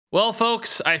Well,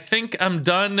 folks, I think I'm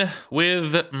done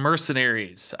with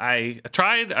Mercenaries. I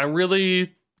tried. I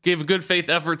really gave a good faith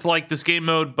effort to like this game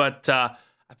mode, but I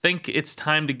think it's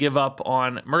time to give up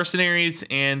on Mercenaries.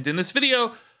 And in this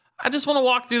video, I just want to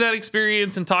walk through that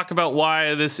experience and talk about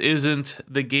why this isn't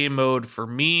the game mode for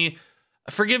me.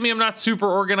 Forgive me, I'm not super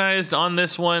organized on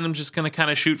this one. I'm just going to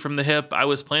kind of shoot from the hip. I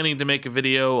was planning to make a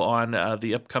video on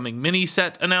the upcoming mini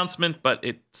set announcement, but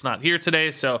it's not here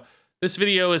today, so this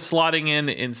video is slotting in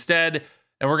instead,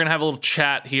 and we're going to have a little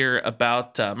chat here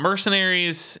about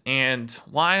Mercenaries and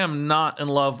why I'm not in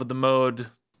love with the mode.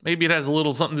 Maybe it has a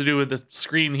little something to do with the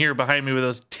screen here behind me with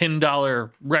those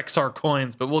 $10 Rexar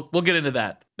coins, but we'll get into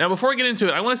that. Now, before I get into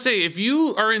it, I want to say, if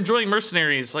you are enjoying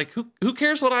Mercenaries, like, who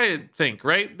cares what I think,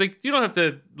 right? Like, you don't have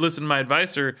to listen to my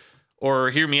advice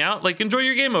or hear me out. Like, enjoy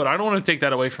your game mode. I don't want to take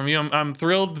that away from you. I'm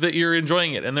thrilled that you're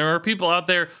enjoying it, and there are people out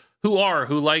there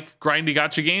who like grindy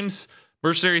gacha games.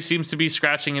 Mercenary seems to be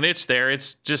scratching an itch there.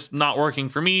 It's just not working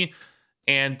for me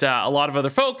and a lot of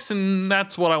other folks, and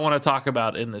that's what I want to talk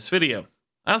about in this video.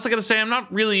 I also got to say, I'm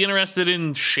not really interested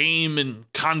in shame and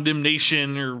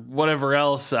condemnation or whatever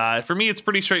else. For me, it's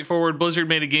pretty straightforward. Blizzard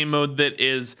made a game mode that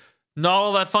is not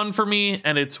all that fun for me,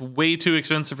 and it's way too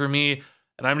expensive for me,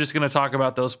 and I'm just going to talk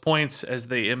about those points as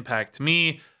they impact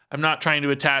me. I'm not trying to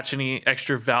attach any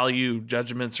extra value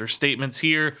judgments or statements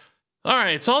here. All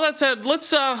right, so all that said, let's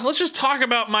just talk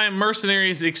about my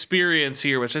Mercenaries experience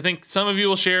here, which I think some of you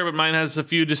will share, but mine has a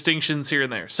few distinctions here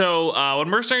and there. So when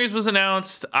Mercenaries was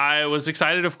announced, I was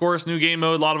excited, of course. New game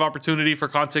mode, a lot of opportunity for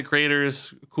content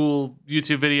creators, cool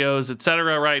YouTube videos,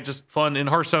 etc. Right, just fun. And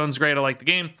Hearthstone's great. I like the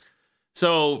game,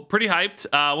 so pretty hyped.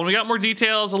 When we got more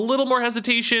details, a little more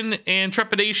hesitation and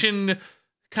trepidation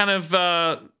kind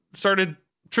of started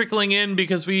trickling in,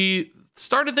 because we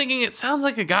started thinking it sounds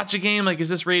like a gacha game. Like, is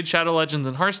this Raid Shadow Legends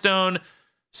and Hearthstone?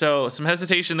 So some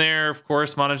hesitation there. Of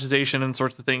course, monetization and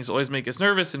sorts of things always make us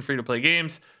nervous in free-to-play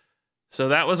games. So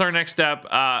that was our next step.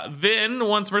 Then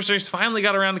once Mercenaries finally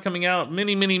got around to coming out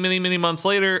many months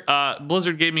later,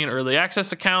 Blizzard gave me an early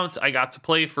access account. I got to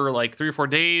play for like 3 or 4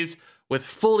 days with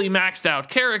fully maxed out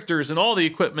characters and all the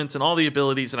equipments and all the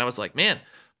abilities. And I was like, man,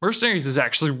 Mercenaries is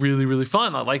actually really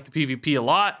fun. I like the PvP a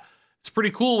lot. It's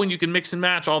pretty cool when you can mix and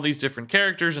match all these different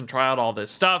characters and try out all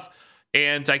this stuff.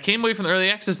 And I came away from the early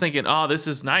access thinking, oh, this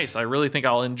is nice. I really think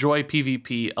I'll enjoy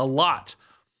PvP a lot.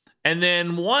 And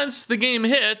then once the game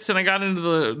hits and I got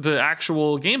into the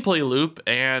actual gameplay loop,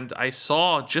 and I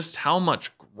saw just how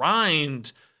much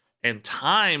grind and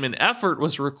time and effort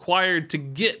was required to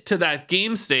get to that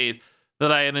game state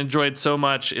that I had enjoyed so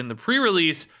much in the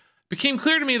pre-release, became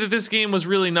clear to me that this game was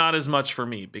really not as much for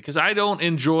me, because I don't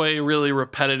enjoy really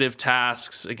repetitive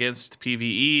tasks against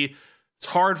PvE. It's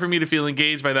hard for me to feel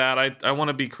engaged by that. I want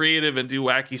to be creative and do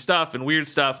wacky stuff and weird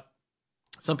stuff.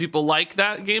 Some people like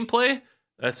that gameplay.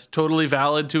 That's totally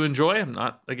valid to enjoy. I'm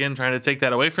not, again, trying to take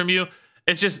that away from you.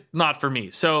 It's just not for me.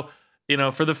 So, you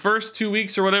know, for the first 2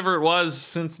 weeks or whatever it was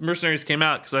since Mercenaries came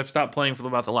out, because I've stopped playing for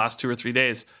about the last 2 or 3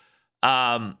 days,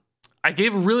 I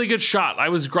gave a really good shot. I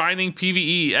was grinding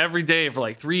PvE every day for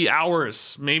like 3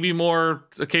 hours, maybe more,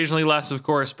 occasionally less, of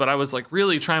course, but I was like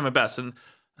really trying my best. And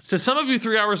to some of you,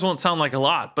 3 hours won't sound like a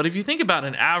lot, but if you think about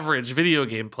an average video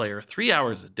game player, 3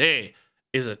 hours a day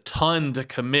is a ton to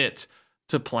commit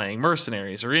to playing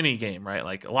Mercenaries or any game, right?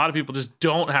 Like, a lot of people just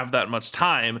don't have that much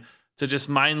time to just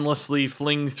mindlessly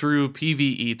fling through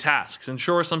PvE tasks. And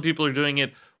sure, some people are doing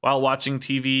it while watching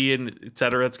TV and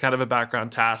etc. It's kind of a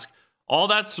background task. All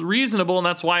that's reasonable, and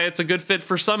that's why it's a good fit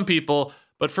for some people.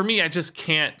 But for me, I just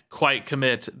can't quite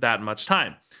commit that much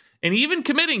time. And even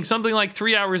committing something like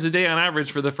 3 hours a day on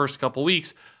average for the first couple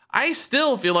weeks, I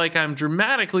still feel like I'm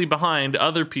dramatically behind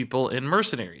other people in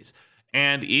Mercenaries.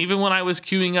 And even when I was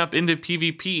queuing up into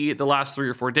PvP the last 3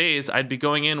 or 4 days, I'd be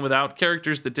going in without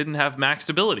characters that didn't have maxed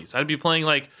abilities. I'd be playing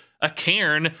like a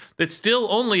Cairn that still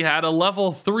only had a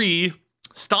level 3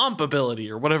 stomp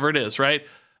ability or whatever it is, right?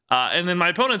 And then my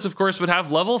opponents, of course, would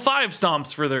have level 5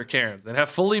 stomps for their Cairns. They'd have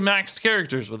fully maxed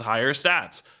characters with higher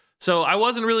stats. So I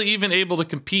wasn't really even able to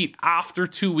compete after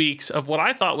 2 weeks of what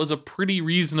I thought was a pretty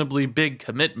reasonably big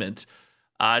commitment.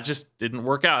 It just didn't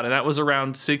work out. And that was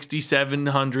around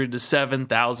 6,700 to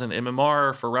 7,000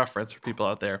 MMR, for reference, for people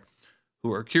out there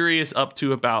who are curious, up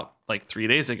to about like 3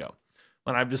 days ago,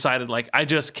 when I've decided, like, I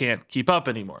just can't keep up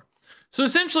anymore. So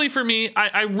essentially for me,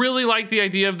 I really like the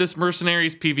idea of this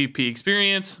Mercenaries PvP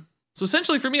experience. So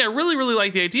essentially for me, I really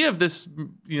like the idea of this,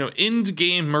 you know, end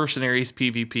game Mercenaries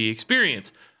PvP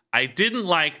experience. I didn't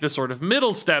like the sort of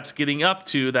middle steps getting up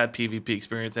to that PvP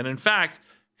experience, and in fact,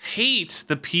 hate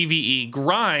the PvE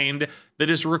grind that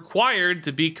is required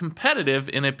to be competitive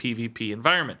in a PvP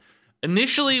environment.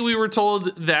 Initially, we were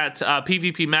told that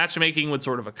PvP matchmaking would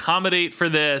sort of accommodate for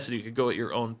this, and you could go at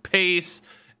your own pace,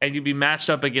 and you'd be matched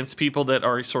up against people that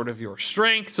are sort of your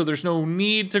strength. So there's no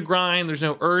need to grind, there's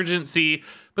no urgency,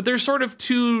 but there's sort of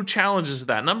two challenges to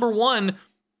that. Number one,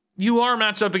 you are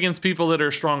matched up against people that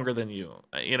are stronger than you.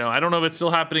 You know, I don't know if it's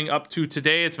still happening up to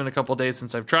today. It's been a couple days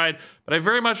since I've tried, but I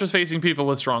very much was facing people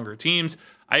with stronger teams.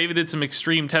 I even did some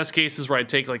extreme test cases where I'd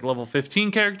take like level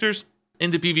 15 characters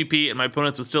into PvP and my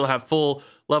opponents would still have full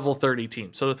level 30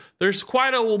 teams. So there's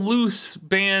quite a loose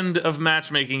band of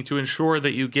matchmaking to ensure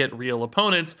that you get real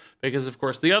opponents, because of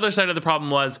course the other side of the problem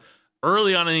was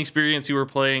early on in the experience you were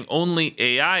playing only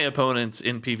AI opponents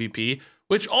in PvP,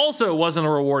 which also wasn't a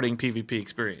rewarding PvP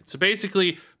experience. So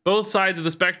basically, both sides of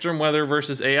the spectrum, whether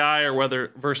versus AI or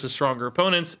whether versus stronger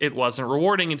opponents, it wasn't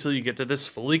rewarding until you get to this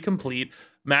fully complete,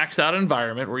 maxed out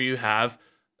environment where you have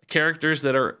characters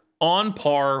that are on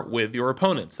par with your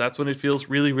opponents. That's when it feels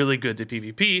really, really good to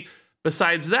PvP.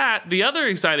 Besides that, the other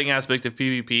exciting aspect of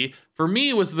PvP for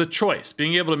me was the choice,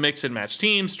 being able to mix and match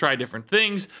teams, try different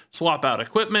things, swap out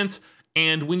equipments.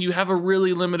 And when you have a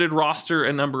really limited roster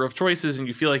and number of choices and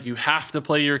you feel like you have to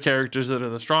play your characters that are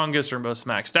the strongest or most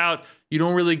maxed out, you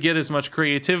don't really get as much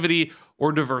creativity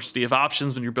or diversity of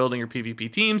options when you're building your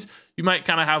PvP teams. You might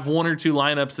kind of have one or two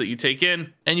lineups that you take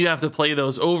in and you have to play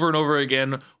those over and over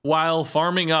again while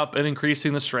farming up and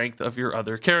increasing the strength of your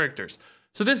other characters.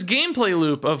 So this gameplay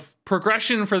loop of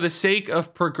progression for the sake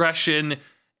of progression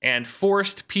and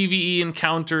forced PvE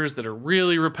encounters that are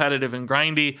really repetitive and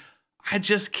grindy, I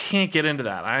just can't get into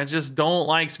that. I just don't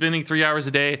like spending 3 hours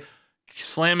a day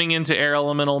slamming into air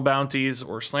elemental bounties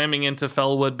or slamming into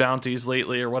fellwood bounties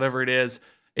lately or whatever it is.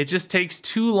 It just takes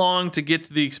too long to get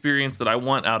to the experience that I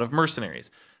want out of Mercenaries.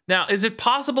 Now, is it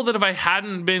possible that if I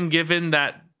hadn't been given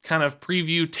that kind of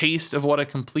preview taste of what a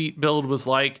complete build was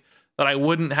like, that I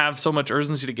wouldn't have so much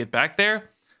urgency to get back there?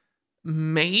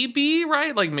 Maybe,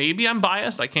 right? Like maybe I'm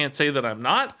biased. I can't say that I'm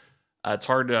not. It's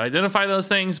hard to identify those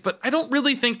things, but I don't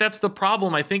really think that's the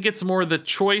problem. I think it's more the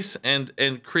choice and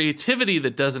creativity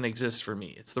that doesn't exist for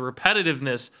me. It's the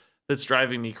repetitiveness that's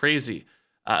driving me crazy.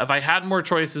 If I had more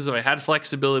choices, if I had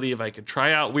flexibility, if I could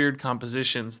try out weird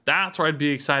compositions, that's where I'd be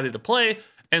excited to play,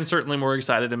 and certainly more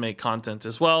excited to make content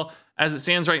as well. As it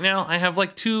stands right now, I have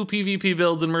like 2 PvP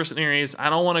builds in Mercenaries.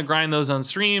 I don't want to grind those on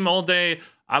stream all day.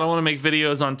 I don't want to make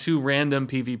videos on 2 random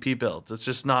PvP builds. It's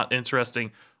just not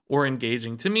interesting or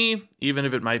engaging to me, even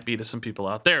if it might be to some people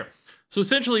out there. So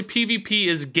essentially, PvP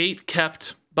is gate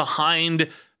kept behind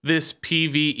this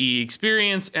PvE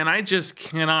experience, and I just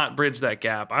cannot bridge that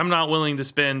gap. I'm not willing to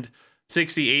spend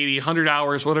 60, 80, 100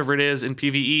 hours, whatever it is, in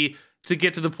PvE to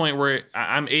get to the point where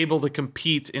I'm able to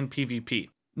compete in PvP.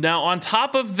 Now, on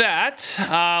top of that,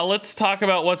 let's talk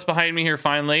about what's behind me here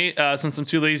finally, since I'm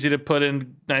too lazy to put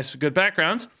in nice, good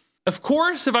backgrounds. Of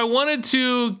course, if I wanted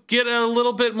to get a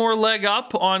little bit more leg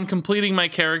up on completing my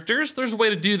characters, there's a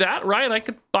way to do that, right? I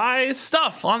could buy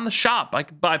stuff on the shop. I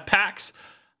could buy packs.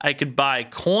 I could buy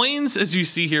coins, as you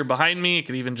see here behind me. I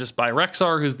could even just buy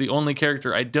Rexar, who's the only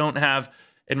character I don't have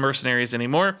in Mercenaries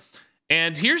anymore.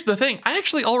 And here's the thing. I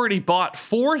actually already bought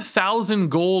 4,000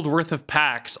 gold worth of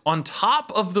packs on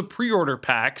top of the pre-order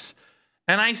packs.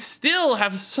 And I still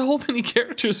have so many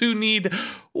characters who need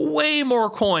way more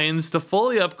coins to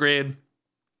fully upgrade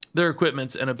their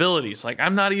equipments and abilities. Like,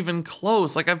 I'm not even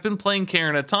close. Like, I've been playing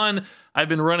Karen a ton. I've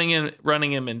been running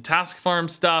him in task farm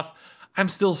stuff. I'm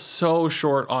still so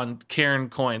short on Karen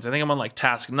coins. I think I'm on like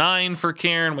task 9 for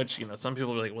Karen, which, you know, some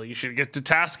people are like, well, you should get to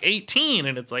task 18.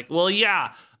 And it's like, well,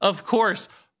 yeah, of course.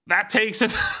 That takes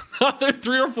another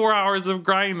 3 or 4 hours of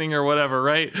grinding or whatever,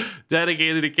 right?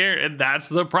 Dedicated to Karen. And that's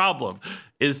the problem,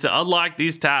 is to unlock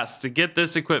these tasks, to get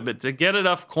this equipment, to get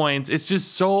enough coins. It's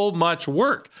just so much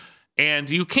work. And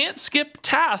you can't skip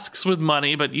tasks with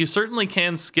money, but you certainly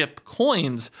can skip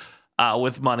coins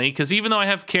with money. Because even though I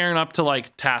have Karen up to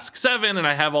like task 7 and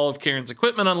I have all of Karen's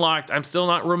equipment unlocked, I'm still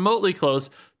not remotely close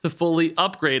to fully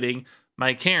upgrading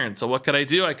my Karen. So what could I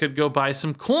do? I could go buy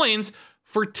some coins.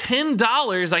 For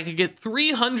 $10, I could get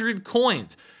 300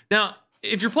 coins. Now,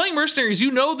 if you're playing Mercenaries, you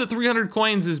know that 300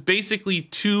 coins is basically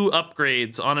 2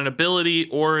 upgrades on an ability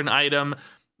or an item.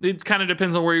 It kind of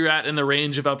depends on where you're at in the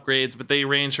range of upgrades, but they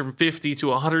range from 50 to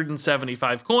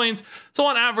 175 coins. So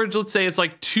on average, let's say it's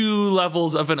like 2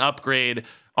 levels of an upgrade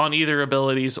on either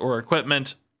abilities or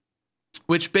equipment,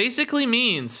 which basically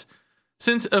means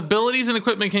since abilities and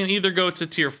equipment can either go to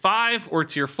tier 5 or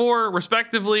tier 4,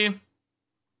 respectively.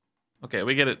 Okay,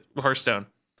 we get it, Hearthstone.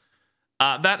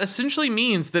 That essentially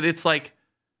means that it's like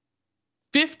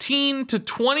 $15 to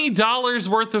 $20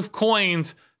 worth of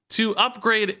coins to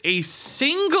upgrade a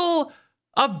single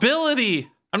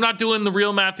ability I'm not doing the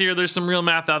real math here. There's some real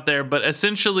math out there, but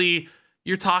essentially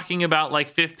you're talking about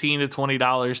like $15 to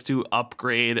 $20 to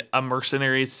upgrade a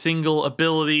Mercenaries single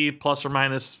ability, plus or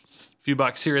minus a few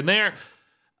bucks here and there,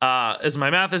 as my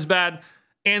math is bad.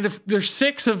 And if there's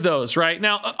 6 of those, right?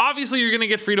 Now, obviously, you're going to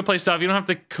get free-to-play stuff. You don't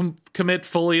have to commit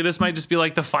fully. This might just be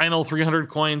like the final 300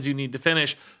 coins you need to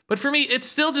finish. But for me, it's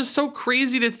still just so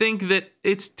crazy to think that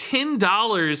it's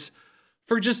 $10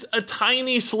 for just a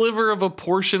tiny sliver of a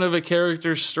portion of a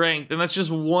character's strength. And that's just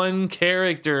one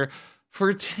character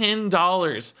for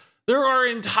 $10. There are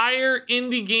entire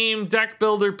indie game deck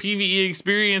builder PvE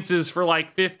experiences for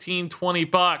like 15, 20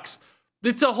 bucks.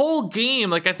 It's a whole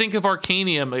game. Like I think of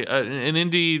Arcanium, an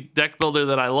indie deck builder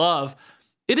that I love.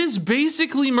 It is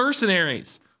basically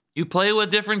Mercenaries. You play with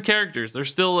different characters.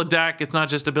 There's still a deck. It's not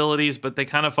just abilities, but they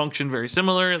kind of function very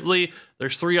similarly.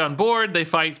 There's 3 on board. They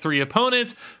fight 3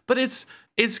 opponents, but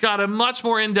it's got a much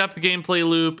more in-depth gameplay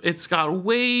loop. It's got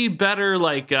way better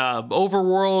like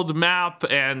overworld map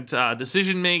and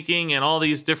decision making and all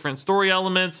these different story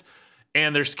elements.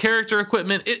 And there's character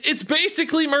equipment. It's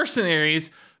basically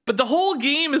Mercenaries. But the whole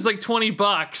game is like 20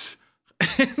 bucks.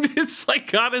 And it's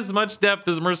like got as much depth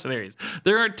as Mercenaries.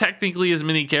 There aren't technically as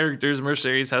many characters.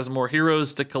 Mercenaries has more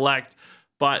heroes to collect,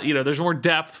 but you know, there's more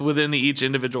depth within each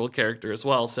individual character as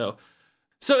well. So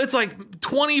it's like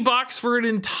 20 bucks for an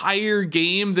entire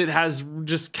game that has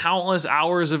just countless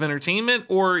hours of entertainment,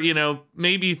 or, you know,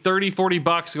 maybe 30, 40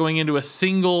 bucks going into a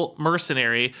single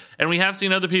Mercenary. And we have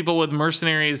seen other people with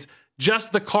Mercenaries,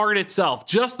 just the card itself,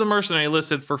 just the Mercenary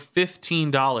listed for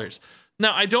 $15.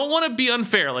 Now, I don't want to be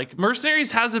unfair. Like,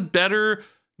 Mercenaries has a better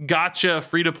gacha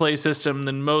free-to-play system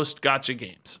than most gacha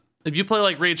games. If you play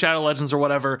like Raid Shadow Legends or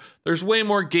whatever, there's way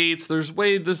more gates. There's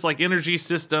way this like energy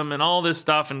system and all this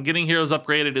stuff, and getting heroes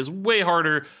upgraded is way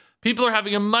harder. People are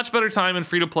having a much better time in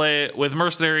free-to-play with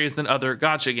Mercenaries than other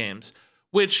gacha games,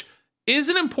 which is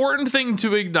an important thing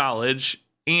to acknowledge.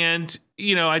 And,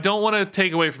 you know, I don't want to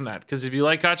take away from that, because if you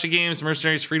like gacha games,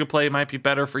 Mercenaries free-to-play might be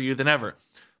better for you than ever.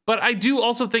 But I do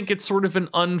also think it's sort of an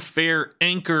unfair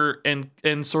anchor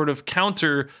and sort of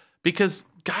counter, because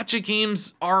gacha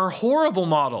games are horrible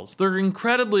models. They're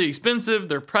incredibly expensive.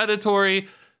 They're predatory.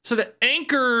 So to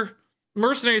anchor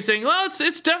Mercenaries saying, well,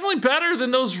 it's definitely better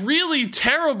than those really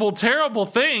terrible, terrible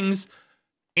things.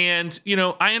 And, you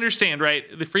know, I understand, right?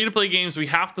 The free-to-play games, we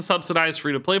have to subsidize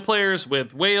free-to-play players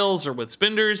with whales or with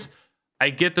spenders.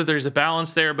 I get that there's a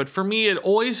balance there. But for me, it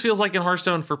always feels like in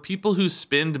Hearthstone, for people who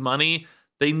spend money,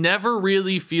 they never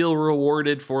really feel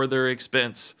rewarded for their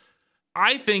expense.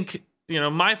 I think, you know,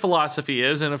 my philosophy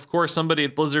is, and of course somebody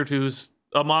at Blizzard who's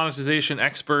a monetization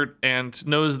expert and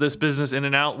knows this business in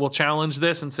and out will challenge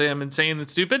this and say I'm insane and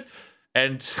stupid,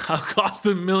 and I'll cost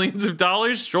them millions of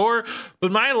dollars, sure.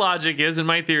 But my logic is, and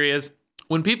my theory is,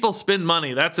 when people spend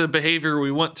money, that's a behavior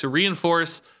we want to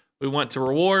reinforce, we want to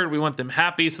reward, we want them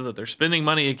happy so that they're spending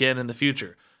money again in the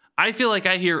future. I feel like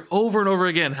I hear over and over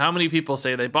again how many people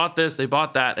say they bought this, they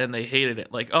bought that, and they hated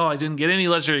it. Like, oh, I didn't get any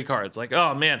legendary cards. Like,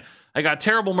 oh man, I got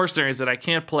terrible Mercenaries that I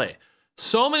can't play.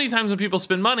 So many times when people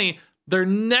spend money, they're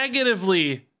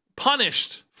negatively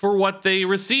punished for what they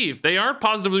receive. They aren't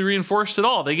positively reinforced at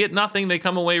all. They get nothing. They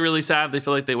come away really sad. They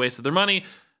feel like they wasted their money.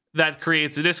 That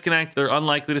creates a disconnect. They're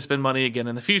unlikely to spend money again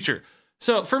in the future.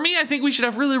 So for me, I think we should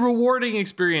have really rewarding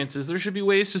experiences. There should be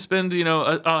ways to spend, you know,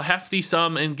 a hefty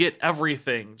sum and get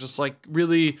everything. Just like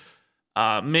really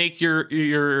make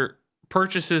your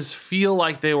purchases feel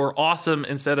like they were awesome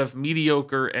instead of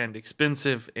mediocre and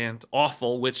expensive and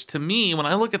awful, which to me, when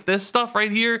I look at this stuff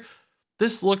right here,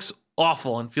 this looks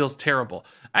awful and feels terrible.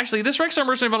 Actually, this Rexar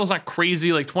Mercenary bundle is not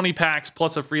crazy. Like 20 packs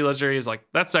plus a free legendary is like,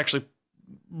 that's actually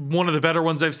one of the better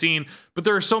ones I've seen, but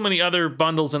there are so many other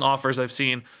bundles and offers I've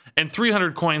seen, and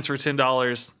 300 coins for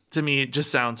 $10 to me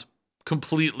just sounds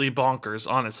completely bonkers,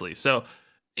 honestly. So,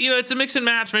 you know, it's a mix and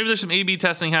match. Maybe there's some A/B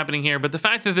testing happening here, but the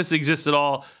fact that this exists at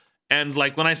all, and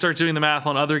like when I start doing the math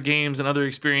on other games and other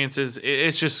experiences,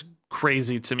 it's just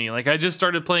crazy to me. Like I just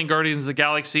started playing Guardians of the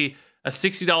Galaxy, a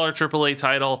 $60 AAA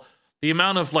title. The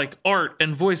amount of like art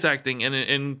and voice acting and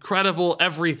incredible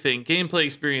everything, gameplay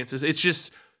experiences, it's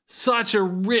just such a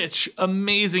rich,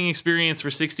 amazing experience for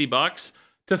 60 bucks.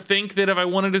 To think that if I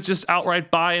wanted to just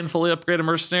outright buy and fully upgrade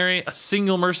a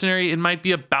single Mercenary, it might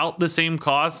be about the same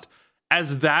cost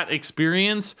as that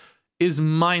experience is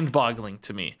mind-boggling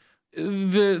to me.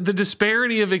 The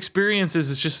disparity of experiences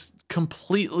is just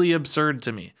completely absurd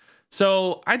to me.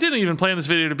 So I didn't even plan this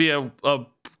video to be a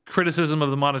criticism of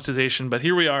the monetization, but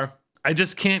here we are. I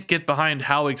just can't get behind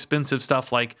how expensive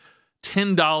stuff like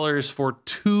 $10 for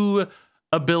 2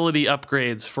 ability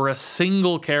upgrades for a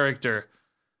single character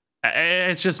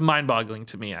It's just mind-boggling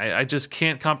to me. I just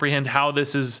can't comprehend how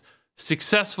this is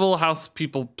successful, how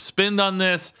people spend on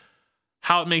this,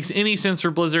 how it makes any sense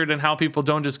for Blizzard, and how people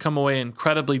don't just come away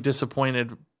incredibly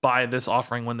disappointed by this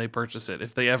offering when they purchase it,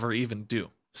 if they ever even do.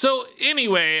 So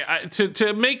anyway,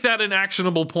 to make that an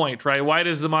actionable point, right? Why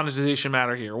does the monetization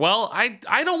matter here? Well, I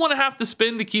don't want to have to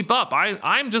spend to keep up.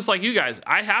 I'm just like you guys.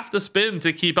 I have to spend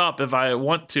to keep up if I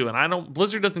want to, and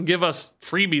Blizzard doesn't give us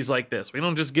freebies like this. We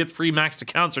don't just get free maxed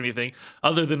accounts or anything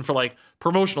other than for like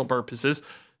promotional purposes.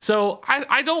 So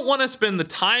I don't want to spend the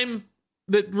time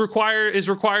that is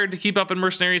required to keep up in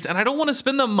Mercenaries, and I don't want to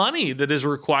spend the money that is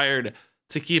required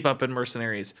to keep up in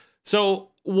Mercenaries. So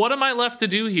what am I left to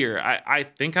do here? I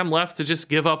think I'm left to just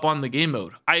give up on the game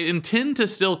mode. I intend to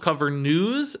still cover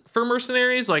news for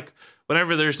Mercenaries. Like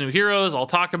whenever there's new heroes, I'll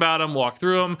talk about them, walk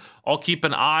through them. I'll keep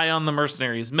an eye on the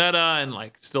Mercenaries meta and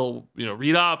like still,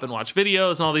 read up and watch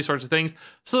videos and all these sorts of things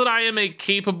so that I am a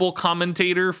capable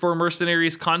commentator for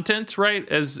Mercenaries content, right?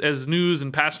 As news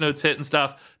and patch notes hit and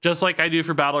stuff, just like I do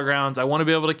for Battlegrounds. I want to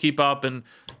be able to keep up and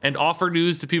offer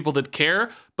news to people that care.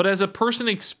 But as a person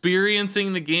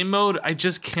experiencing the game mode, I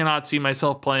just cannot see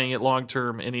myself playing it long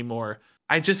term anymore.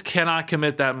 I just cannot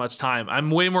commit that much time.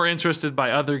 I'm way more interested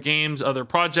by other games, other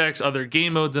projects, other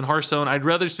game modes in Hearthstone. I'd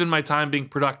rather spend my time being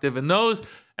productive in those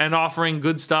and offering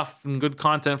good stuff and good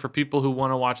content for people who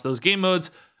want to watch those game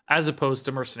modes as opposed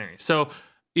to Mercenaries. So,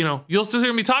 you'll still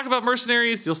hear me talk about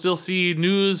Mercenaries. You'll still see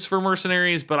news for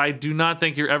Mercenaries, but I do not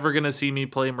think you're ever going to see me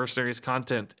play Mercenaries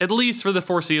content, at least for the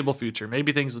foreseeable future.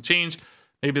 Maybe things will change.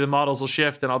 Maybe the models will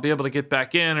shift and I'll be able to get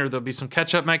back in, or there'll be some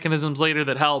catch-up mechanisms later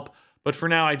that help. But for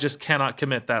now, I just cannot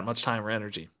commit that much time or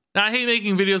energy. Now, I hate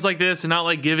making videos like this and not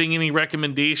like giving any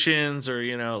recommendations or,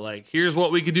 like here's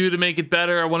what we could do to make it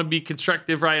better. I want to be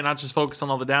constructive, right? And not just focus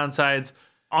on all the downsides.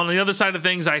 On the other side of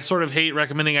things, I sort of hate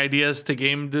recommending ideas to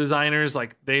game designers.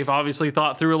 Like they've obviously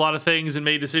thought through a lot of things and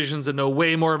made decisions and know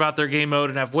way more about their game mode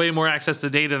and have way more access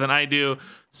to data than I do.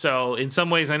 So in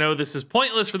some ways, I know this is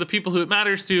pointless for the people who it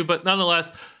matters to, but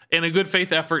nonetheless, in a good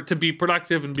faith effort to be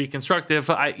productive and be constructive,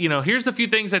 here's a few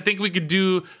things I think we could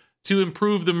do to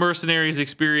improve the Mercenaries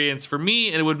experience for me,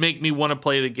 and it would make me want to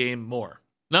play the game more.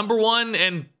 Number one,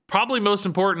 and probably most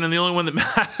important and the only one that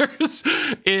matters,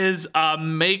 is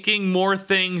making more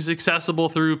things accessible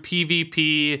through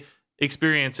PvP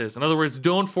experiences. In other words,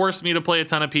 don't force me to play a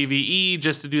ton of PvE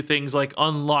just to do things like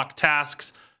unlock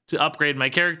tasks to upgrade my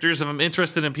characters. If I'm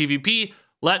interested in PvP,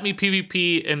 let me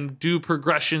PvP and do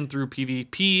progression through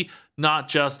PvP, not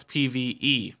just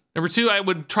PvE. Number two, I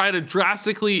would try to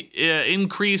drastically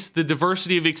increase the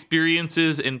diversity of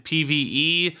experiences in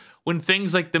PvE. When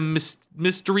things like the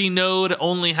mystery node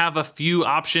only have a few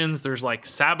options, there's like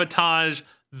sabotage,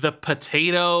 the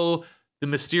potato, the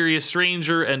mysterious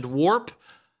stranger, and warp.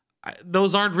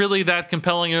 Those aren't really that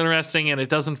compelling or interesting, and it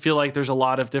doesn't feel like there's a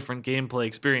lot of different gameplay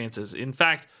experiences. In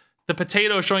fact, the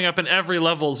potato showing up in every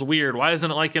level is weird. Why isn't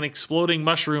it like an exploding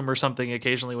mushroom or something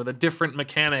occasionally with a different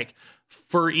mechanic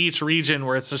for each region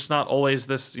where it's just not always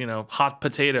this, hot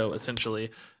potato, essentially?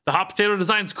 The hot potato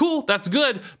design's cool, that's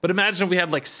good, but imagine if we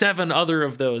had like 7 other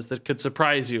of those that could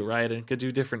surprise you, right? And could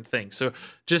do different things. So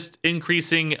just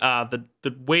increasing the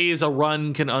ways a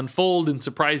run can unfold and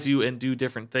surprise you and do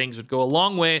different things would go a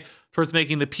long way towards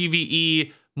making the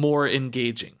PvE more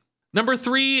engaging. Number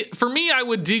 3, for me, I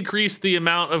would decrease the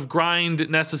amount of grind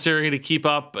necessary to keep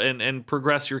up and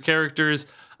progress your characters.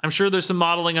 I'm sure there's some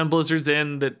modeling on Blizzard's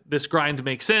end that this grind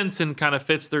makes sense and kind of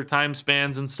fits their time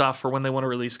spans and stuff for when they want to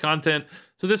release content.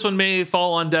 So this one may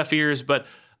fall on deaf ears, but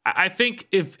I think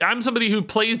if I'm somebody who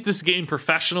plays this game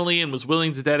professionally and was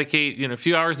willing to dedicate, a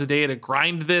few hours a day to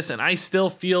grind this, and I still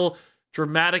feel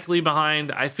dramatically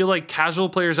behind, I feel like casual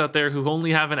players out there who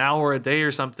only have an hour a day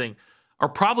or something are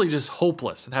probably just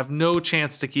hopeless and have no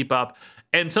chance to keep up.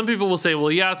 And some people will say,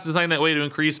 well, yeah, it's designed that way to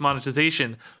increase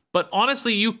monetization. But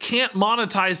honestly, you can't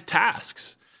monetize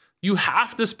tasks. You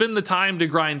have to spend the time to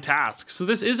grind tasks. So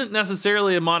this isn't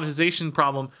necessarily a monetization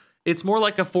problem. It's more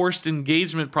like a forced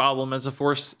engagement problem as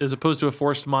opposed to a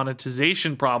forced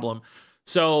monetization problem.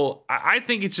 So I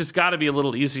think it's just got to be a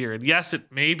little easier. And yes,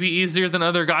 it may be easier than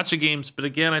other gacha games, but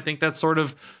again, I think that's sort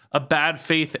of a bad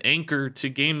faith anchor to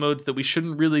game modes that we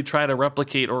shouldn't really try to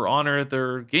replicate or honor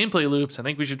their gameplay loops. I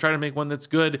think we should try to make one that's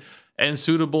good and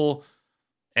suitable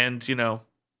and,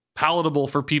 palatable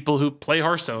for people who play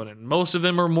Hearthstone. And most of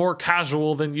them are more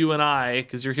casual than you and I,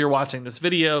 because you're here watching this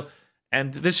video.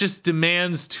 And this just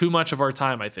demands too much of our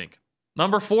time, I think.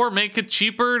 Number 4, make it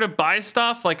cheaper to buy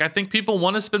stuff. Like, I think people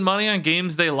want to spend money on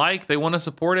games they like. They want to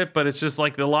support it, but it's just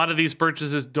like a lot of these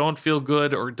purchases don't feel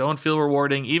good or don't feel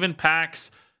rewarding. Even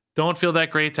packs don't feel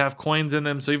that great to have coins in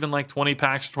them. So even like 20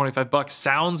 packs for 25 bucks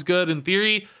sounds good in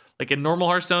theory. Like in normal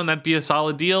Hearthstone, that'd be a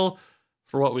solid deal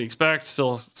for what we expect.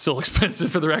 Still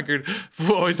expensive for the record. We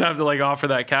always have to like offer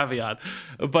that caveat.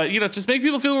 But, you know, just make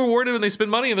people feel rewarded when they spend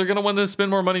money, and they're going to want to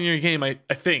spend more money in your game. I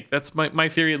think that's my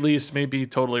theory, at least. May be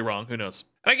totally wrong. Who knows?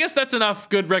 And I guess that's enough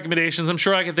good recommendations. I'm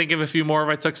sure I could think of a few more if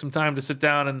I took some time to sit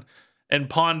down and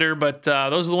ponder, but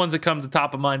those are the ones that come to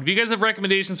top of mind. If you guys have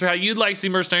recommendations for how you'd like to see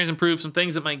Mercenaries improve, some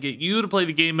things that might get you to play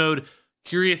the game mode,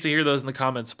 curious to hear those in the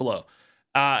comments below.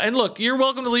 And look, you're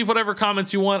welcome to leave whatever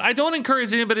comments you want. I don't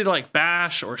encourage anybody to like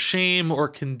bash or shame or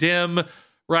condemn,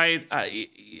 right?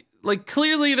 Like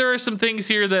clearly there are some things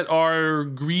here that are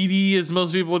greedy, as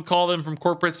most people would call them, from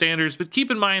corporate standards, but keep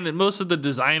in mind that most of the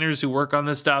designers who work on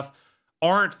this stuff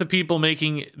aren't the people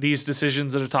making these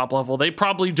decisions at a top level. They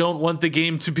probably don't want the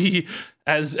game to be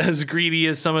as greedy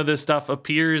as some of this stuff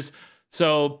appears.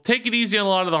 So take it easy on a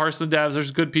lot of the Hearthstone devs.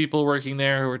 There's good people working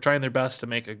there who are trying their best to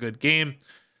make a good game.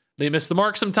 They miss the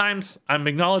mark sometimes. I'm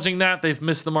acknowledging that. They've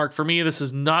missed the mark for me. This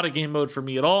is not a game mode for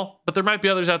me at all, but there might be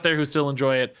others out there who still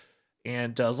enjoy it.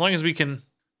 And as long as we can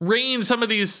rein some of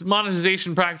these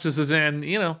monetization practices in,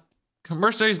 you know,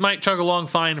 Mercenaries might chug along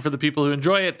fine for the people who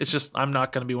enjoy it. It's just I'm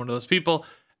not going to be one of those people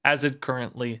as it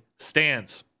currently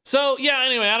stands. So yeah,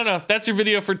 anyway, I don't know. That's your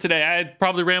video for today. I had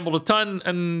probably rambled a ton,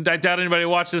 and I doubt anybody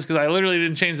watched this because I literally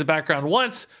didn't change the background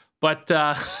once. But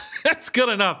that's good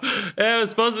enough. It was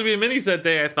supposed to be a mini set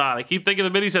day, I thought. I keep thinking the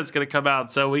mini set's going to come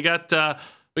out. So we got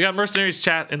Mercenaries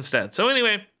chat instead. So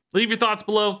anyway, leave your thoughts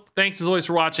below. Thanks as always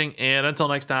for watching. And until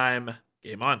next time,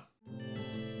 game on.